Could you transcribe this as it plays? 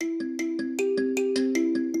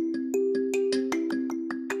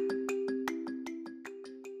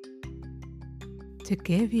to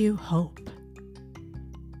give you hope.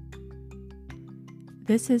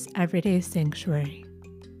 This is Everyday Sanctuary,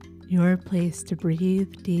 your place to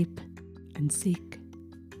breathe deep and seek.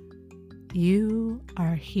 You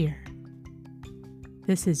are here.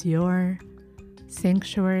 This is your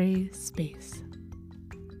sanctuary space.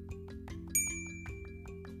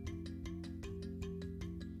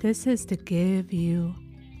 This is to give you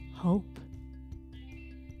hope.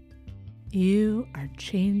 You are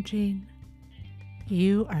changing.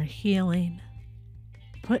 You are healing.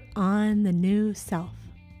 Put on the new self,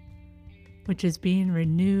 which is being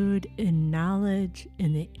renewed in knowledge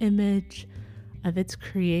in the image of its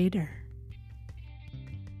creator.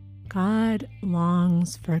 God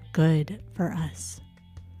longs for good for us,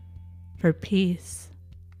 for peace,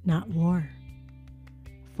 not war,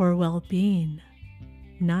 for well-being,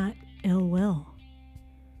 not ill will,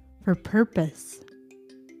 for purpose,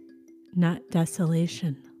 not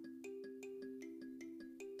desolation.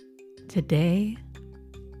 Today,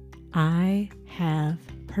 I have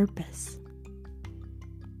purpose.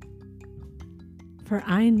 For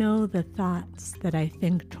I know the thoughts that I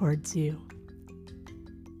think towards you,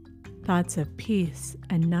 thoughts of peace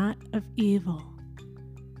and not of evil,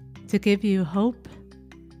 to give you hope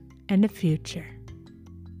and a future.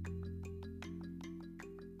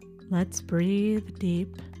 Let's breathe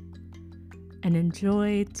deep and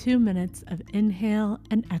enjoy 2 minutes of inhale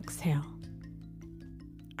and exhale.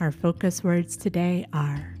 Our focus words today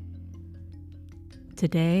are: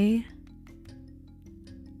 today,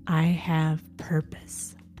 I have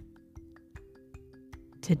purpose.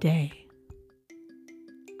 Today,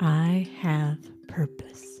 I have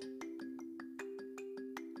purpose.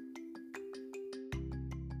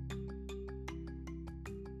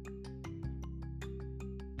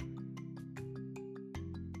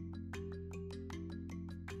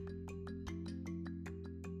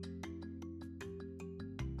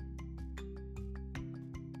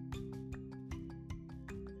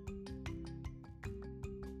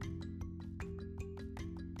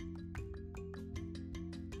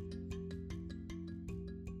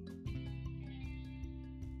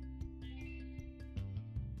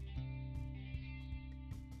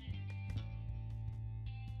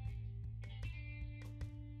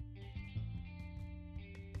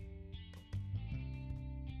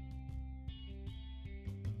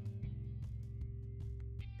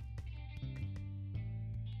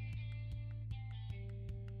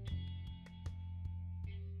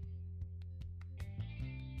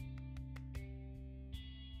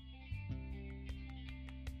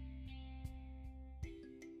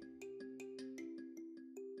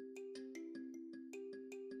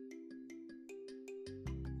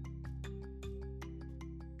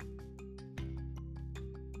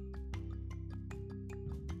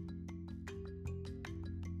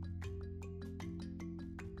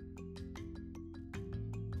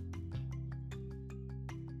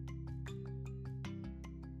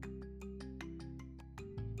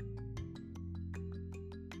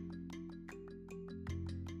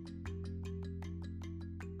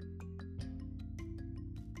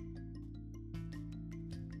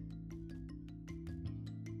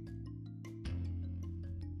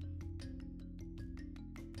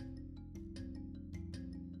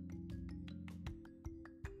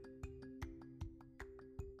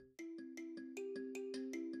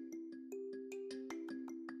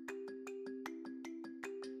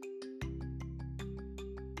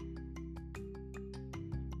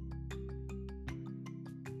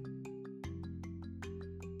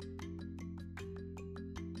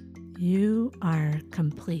 You are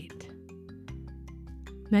complete.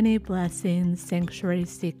 Many blessings, Sanctuary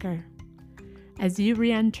Seeker. As you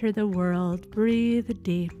re-enter the world, breathe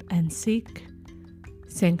deep and seek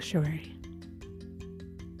sanctuary.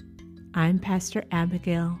 I'm Pastor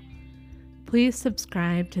Abigail. Please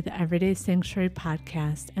subscribe to the Everyday Sanctuary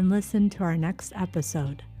podcast and listen to our next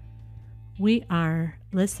episode. We are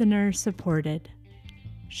listener supported.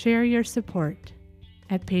 Share your support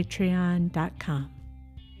at patreon.com.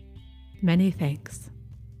 Many thanks.